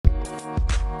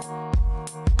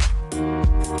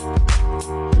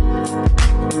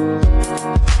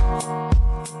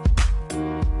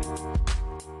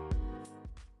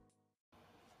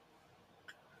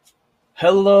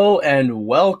Hello and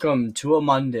welcome to a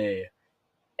Monday.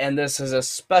 And this is a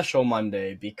special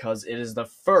Monday because it is the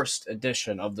first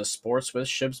edition of the Sports with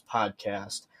Shibs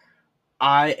podcast.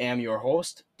 I am your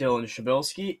host, Dylan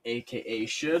Shabilsky, aka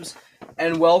Shibs,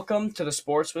 and welcome to the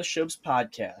Sports with Shibs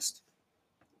podcast.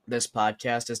 This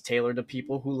podcast is tailored to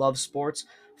people who love sports,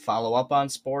 follow up on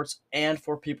sports, and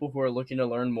for people who are looking to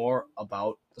learn more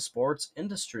about the sports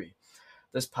industry.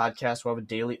 This podcast will have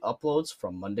daily uploads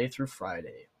from Monday through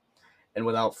Friday. And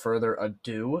without further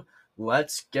ado,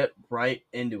 let's get right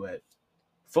into it.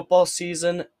 Football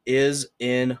season is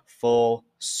in full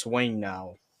swing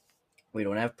now. We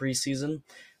don't have preseason.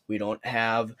 We don't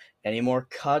have any more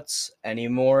cuts, any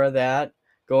more of that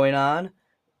going on.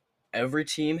 Every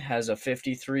team has a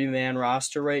 53-man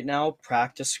roster right now.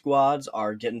 Practice squads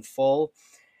are getting full.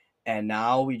 And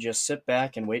now we just sit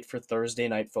back and wait for Thursday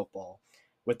night football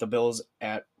with the Bills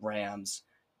at Rams.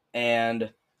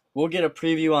 And we'll get a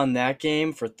preview on that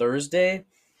game for Thursday.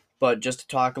 But just to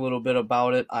talk a little bit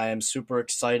about it, I am super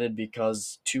excited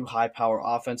because two high-power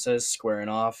offenses squaring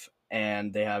off,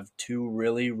 and they have two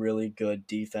really, really good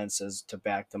defenses to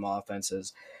back them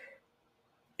offenses.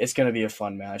 It's going to be a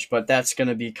fun match, but that's going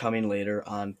to be coming later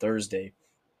on Thursday.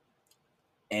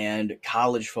 And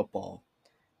college football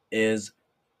is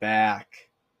back.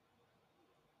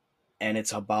 And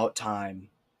it's about time.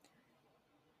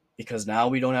 Because now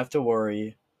we don't have to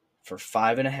worry for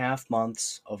 5.5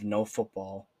 months of no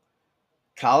football.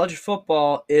 College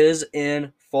football is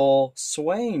in full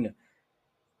swing.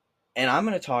 And I'm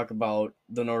going to talk about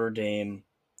the Notre Dame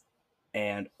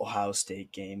and Ohio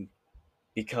State game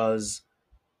because,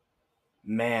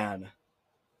 man,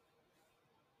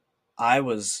 I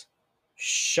was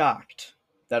shocked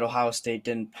that Ohio State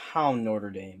didn't pound Notre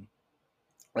Dame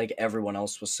like everyone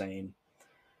else was saying.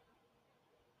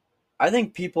 I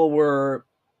think people were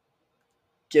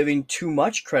giving too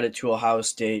much credit to Ohio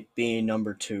State being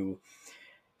number 2.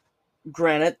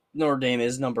 Granted, Notre Dame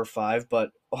is number 5,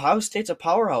 but Ohio State's a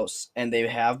powerhouse, and they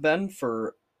have been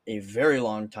for a very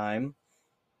long time.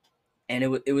 And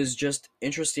it was just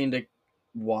interesting to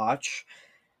watch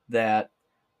that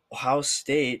Ohio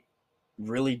State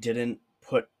really didn't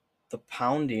put the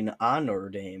pounding on Notre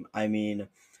Dame. I mean,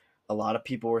 a lot of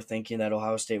people were thinking that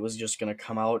Ohio State was just going to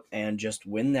come out and just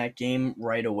win that game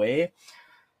right away.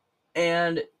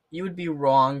 And you would be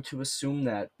wrong to assume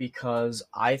that because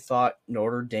I thought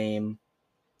Notre Dame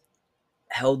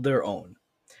held their own.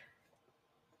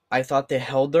 I thought they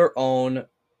held their own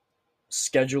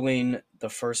scheduling the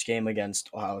first game against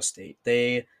Ohio State.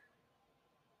 They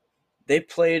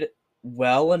played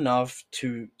well enough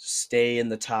to stay in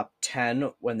the top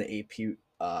 10 when the AP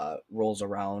rolls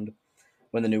around,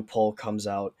 when the new poll comes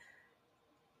out.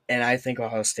 And I think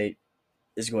Ohio State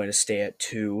is going to stay at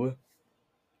 2.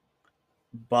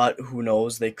 But who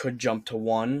knows? They could jump to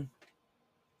 1.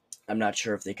 I'm not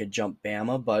sure if they could jump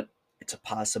Bama, but it's a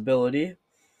possibility.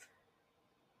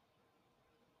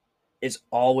 It's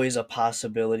always a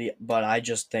possibility, but I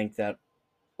just think that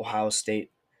Ohio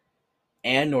State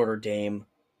and Notre Dame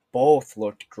both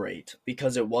looked great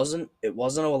because it wasn't a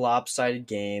lopsided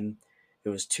game. It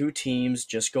was two teams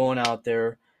just going out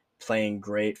there playing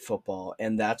great football,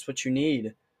 and that's what you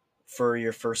need for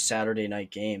your first Saturday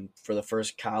night game, for the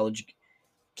first college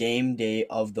game day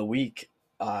of the week.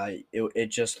 It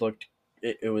just looked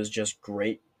it was just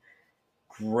great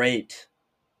great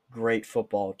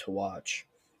football to watch.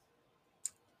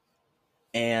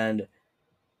 And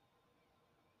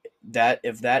that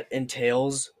if that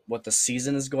entails what the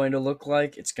season is going to look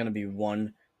like, it's going to be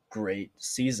one great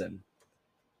season.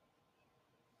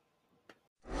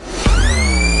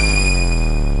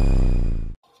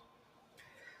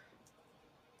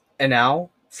 And now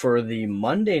for the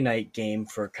Monday night game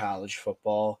for college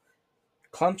football,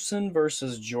 Clemson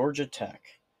versus Georgia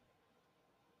Tech.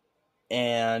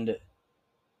 And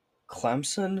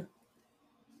Clemson,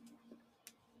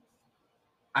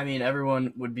 I mean,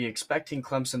 everyone would be expecting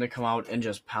Clemson to come out and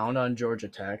just pound on Georgia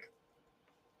Tech.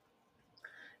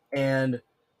 And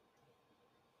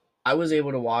I was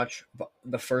able to watch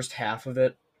the first half of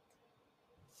it,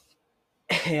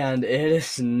 and it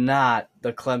is not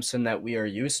the Clemson that we are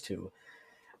used to.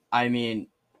 I mean,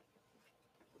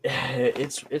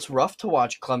 it's rough to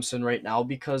watch Clemson right now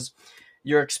because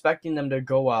you're expecting them to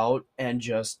go out and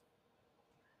just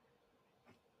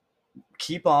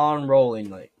keep on rolling,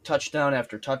 like touchdown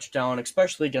after touchdown,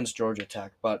 especially against Georgia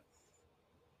Tech. But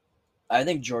I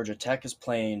think Georgia Tech is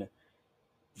playing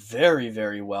very,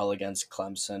 very well against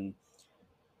Clemson.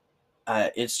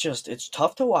 It's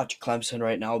tough to watch Clemson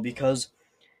right now because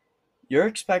you're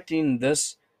expecting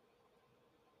this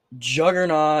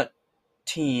juggernaut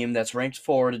team that's ranked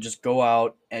 4 to just go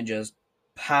out and just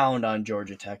pound on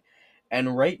Georgia Tech.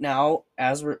 And right now,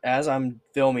 as I'm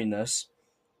filming this,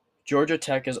 Georgia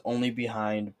Tech is only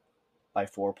behind by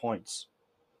 4 points.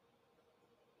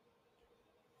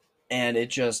 And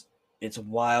it's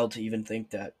wild to even think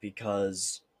that,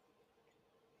 because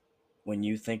when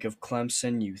you think of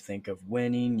Clemson, you think of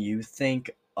winning, you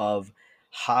think of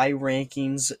high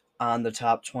rankings on the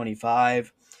top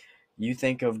 25. You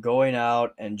think of going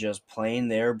out and just playing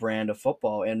their brand of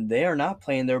football, and they are not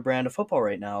playing their brand of football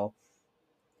right now.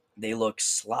 They look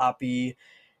sloppy.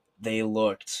 They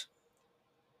looked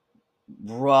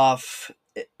rough.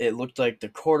 It looked like the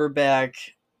quarterback,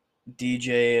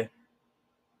 DJ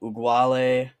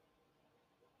Uguale.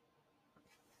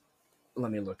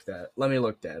 Let me look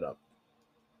that up.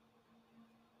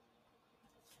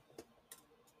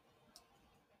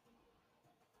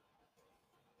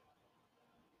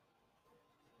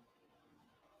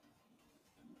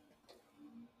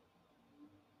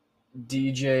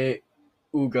 DJ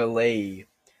Ugalei.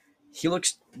 He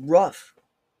looks rough.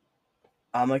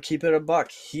 I'm gonna keep it a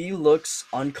buck. He looks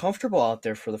uncomfortable out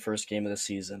there for the first game of the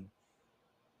season,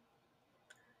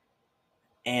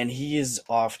 and he is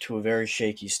off to a very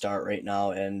shaky start right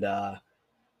now. And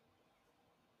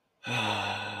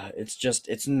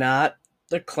it's not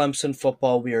the Clemson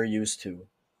football we are used to,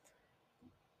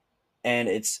 and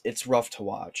it's rough to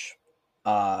watch.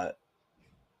 Uh,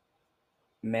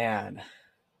 Man,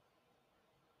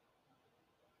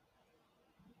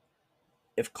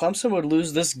 if Clemson would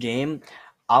lose this game,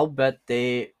 I'll bet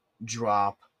they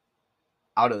drop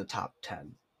out of the top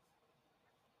 10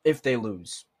 if they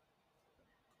lose.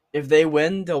 If they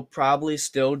win, they'll probably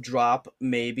still drop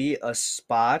maybe a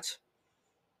spot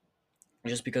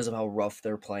just because of how rough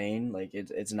they're playing. Like,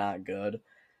 it's not good.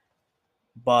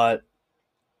 But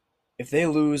if they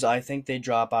lose, I think they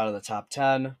drop out of the top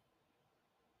 10.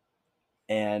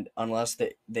 And unless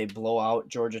they blow out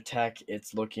Georgia Tech,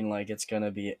 it's looking like it's going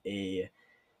to be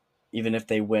even if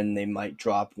they win, they might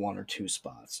drop one or two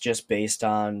spots just based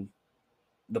on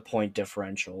the point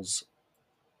differentials.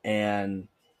 And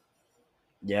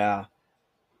yeah.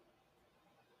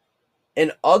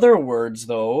 In other words,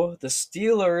 though, the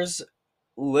Steelers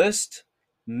list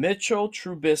Mitchell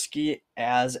Trubisky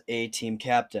as a team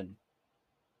captain.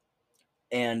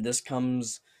 And this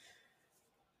comes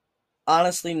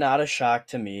honestly not a shock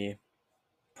to me.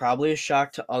 Probably a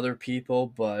shock to other people,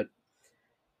 but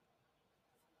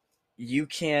you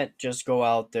can't just go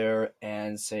out there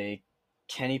and say,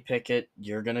 Kenny Pickett,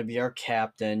 you're going to be our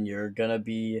captain. You're going to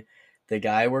be the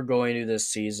guy we're going to this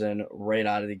season right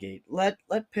out of the gate. Let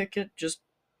Pickett just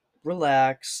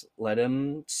relax. Let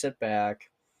him sit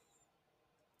back.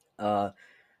 Uh,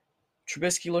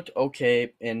 Trubisky looked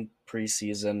okay in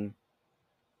preseason.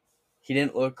 He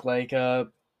didn't look like a.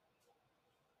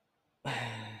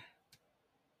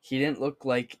 He didn't look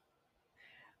like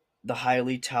the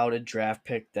highly touted draft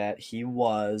pick that he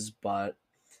was, but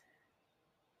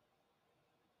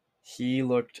he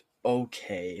looked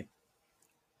okay.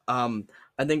 Um,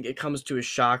 I think it comes to a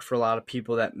shock for a lot of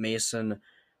people that Mason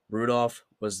Rudolph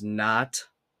was not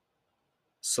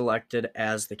selected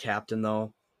as the captain,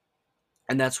 though,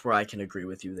 and that's where I can agree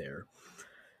with you there.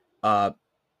 Uh,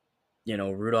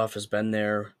 Rudolph has been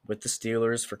there with the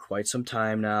Steelers for quite some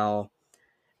time now,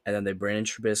 and then they bring in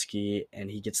Trubisky, and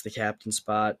he gets the captain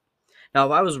spot. Now,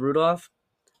 if I was Rudolph,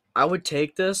 I would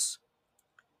take this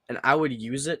and I would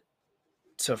use it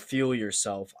to fuel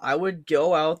yourself. I would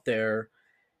go out there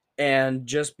and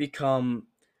just become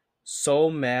so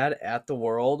mad at the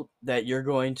world that you're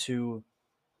going to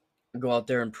go out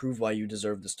there and prove why you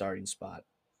deserve the starting spot.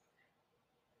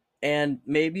 And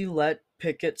maybe let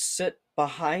Pickett sit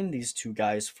behind these two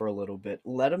guys for a little bit.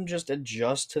 Let them just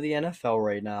adjust to the NFL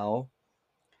right now.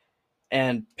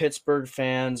 And Pittsburgh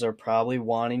fans are probably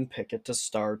wanting Pickett to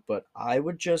start, but I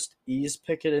would just ease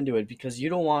Pickett into it because you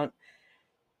don't want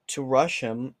to rush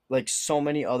him like so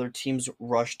many other teams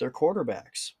rush their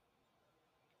quarterbacks.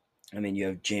 I mean, you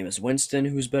have Jameis Winston,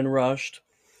 who's been rushed,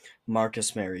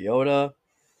 Marcus Mariota.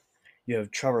 You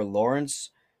have Trevor Lawrence,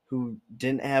 who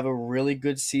didn't have a really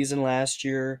good season last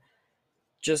year.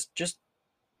 Just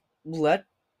let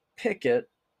Pickett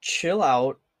chill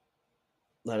out.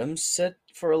 Let him sit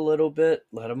for a little bit.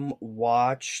 Let him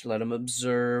watch. Let him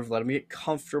observe. Let him get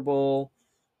comfortable.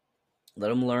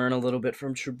 Let him learn a little bit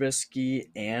from Trubisky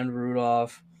and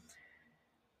Rudolph.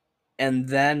 And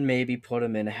then maybe put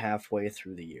him in halfway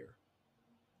through the year.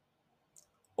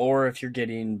 Or if you're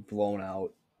getting blown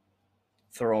out,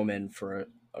 throw him in for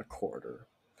a quarter.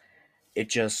 It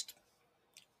just,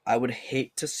 I would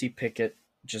hate to see Pickett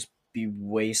just be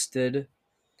wasted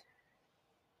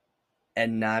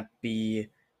and not be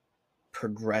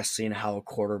progressing how a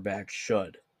quarterback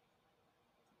should.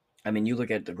 I mean, you look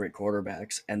at the great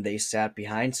quarterbacks, and they sat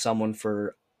behind someone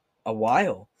for a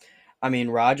while. I mean,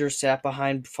 Rodgers sat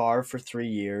behind Favre for 3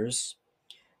 years.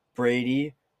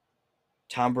 Brady,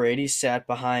 Tom Brady sat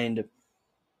behind,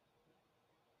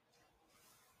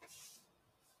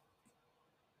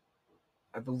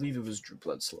 I believe it was Drew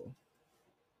Bledsoe.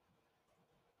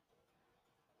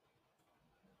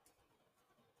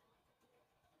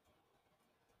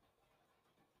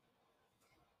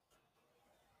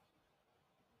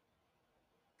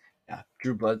 Yeah,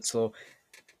 Drew Bledsoe.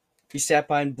 He sat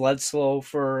behind Bledsoe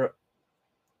for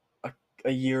a,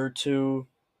 a year or two,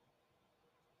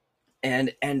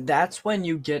 and that's when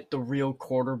you get the real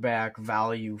quarterback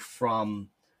value from,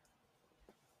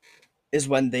 is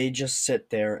when they just sit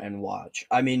there and watch.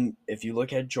 I mean, if you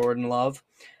look at Jordan Love,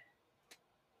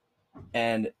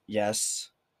 and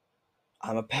yes,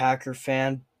 I'm a Packer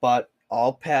fan, but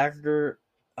all Packer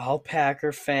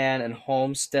fan and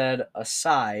Homestead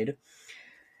aside,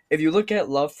 if you look at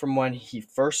Love from when he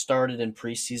first started in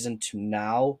preseason to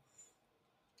now,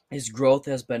 his growth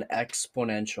has been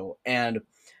exponential. And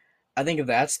I think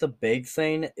that's the big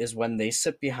thing, is when they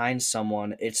sit behind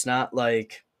someone, it's not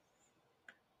like,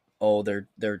 oh,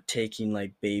 they're taking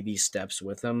like baby steps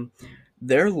with him.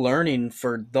 They're learning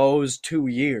for those 2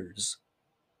 years.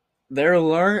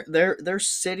 They're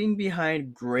sitting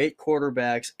behind great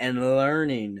quarterbacks and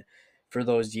learning for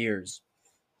those years.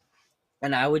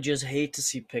 And I would just hate to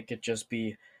see Pickett just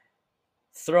be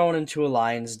thrown into a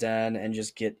lion's den and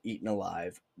just get eaten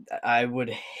alive. I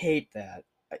would hate that.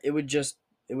 It would just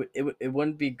it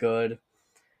wouldn't be good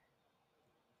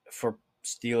for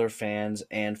Steeler fans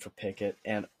and for Pickett.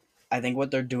 And I think what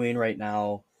they're doing right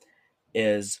now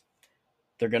is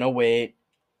they're gonna wait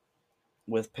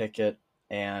with Pickett,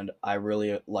 and I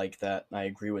really like that. I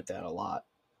agree with that a lot.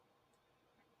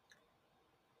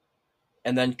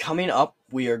 And then coming up,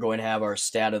 we are going to have our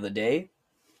stat of the day.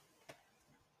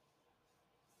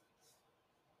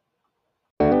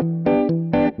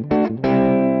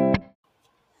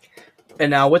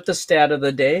 And now with the stat of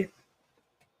the day,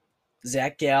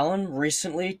 Zach Gallen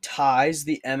recently ties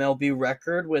the MLB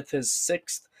record with his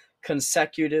sixth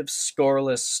consecutive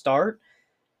scoreless start,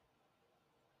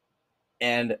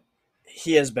 and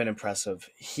he has been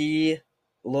impressive. He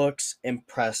looks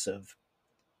impressive.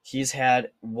 He's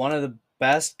had one of the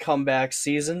best comeback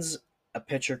seasons a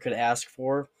pitcher could ask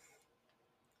for.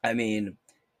 I mean,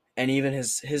 and even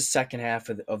his second half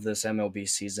of this MLB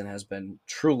season has been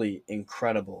truly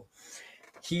incredible.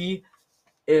 He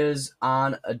is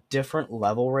on a different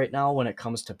level right now when it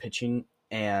comes to pitching,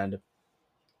 and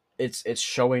it's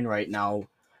showing right now,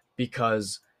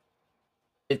 because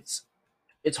it's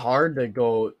it's hard to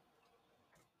go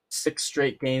 6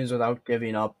 straight games without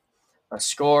giving up a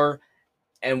score.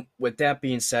 And with that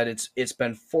being said, it's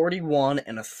been 41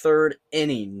 and a third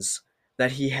innings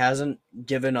that he hasn't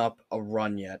given up a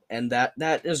run yet, and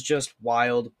that is just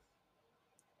wild.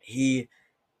 He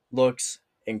looks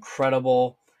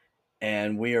incredible,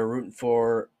 and we are rooting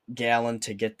for Gallen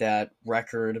to get that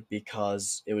record,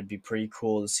 because it would be pretty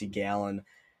cool to see Gallen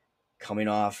coming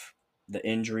off the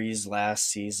injuries last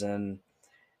season,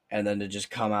 and then to just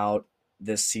come out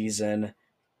this season,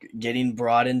 getting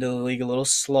brought into the league a little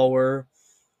slower,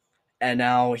 and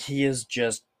now he has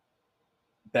just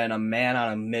been a man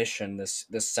on a mission this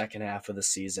second half of the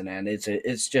season, and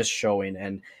it's just showing,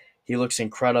 and he looks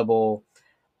incredible.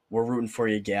 We're rooting for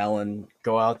you, Gallen.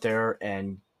 Go out there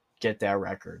and get that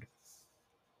record.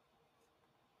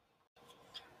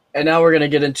 And now we're going to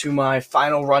get into my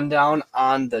final rundown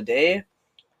on the day.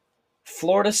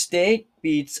 Florida State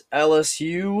beats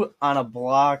LSU on a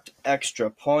blocked extra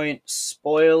point,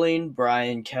 spoiling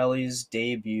Brian Kelly's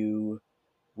debut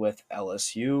with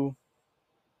LSU.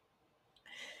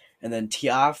 And then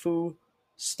Tiafoe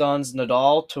stuns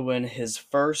Nadal to win his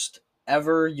first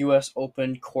ever U.S.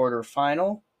 Open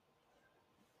quarterfinal.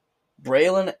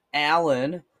 Braylon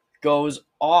Allen goes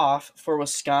off for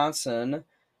Wisconsin,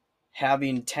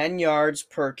 having 10 yards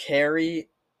per carry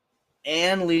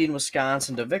and leading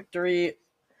Wisconsin to victory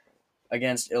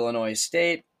against Illinois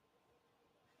State.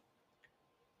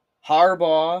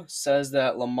 Harbaugh says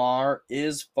that Lamar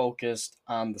is focused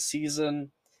on the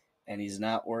season and he's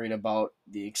not worried about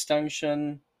the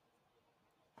extension.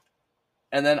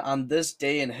 And then on this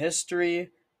day in history,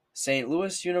 St.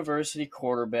 Louis University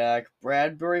quarterback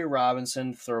Bradbury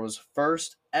Robinson throws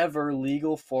first ever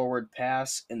legal forward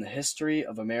pass in the history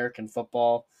of American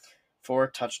football for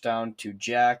a touchdown to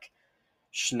Jack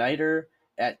Schneider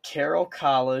at Carroll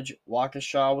College,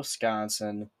 Waukesha,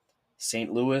 Wisconsin.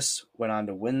 St. Louis went on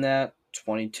to win that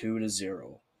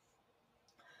 22-0.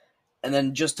 And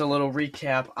then just a little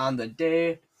recap on the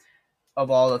day of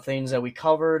all the things that we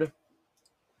covered.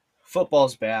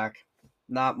 Football's back.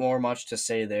 Not much to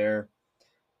say there.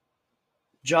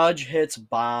 Judge hits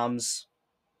bombs.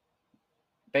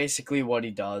 Basically what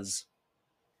he does.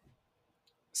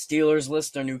 Steelers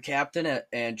list their new captain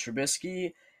and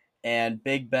Trubisky, and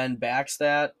Big Ben backs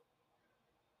that.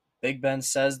 Big Ben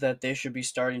says that they should be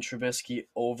starting Trubisky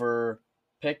over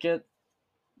Pickett.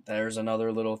 There's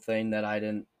another little thing that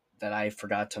I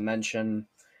forgot to mention.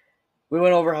 We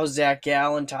went over how Zach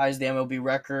Gallen ties the MLB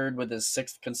record with his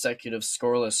 6th consecutive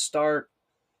scoreless start.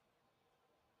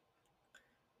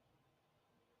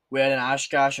 We had an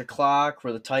Oshkosh o'clock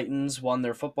where the Titans won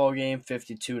their football game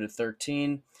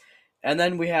 52-13. And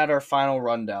then we had our final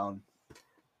rundown.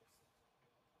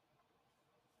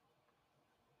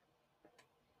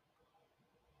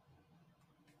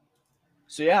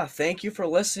 So yeah, thank you for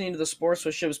listening to the Sports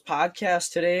with Shibs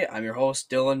podcast today. I'm your host,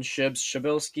 Dylan Shibs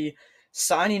Shabilski,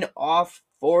 signing off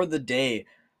for the day.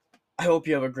 I hope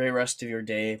you have a great rest of your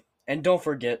day. And don't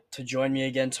forget to join me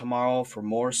again tomorrow for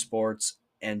more sports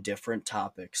and different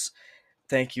topics.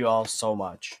 Thank you all so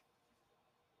much.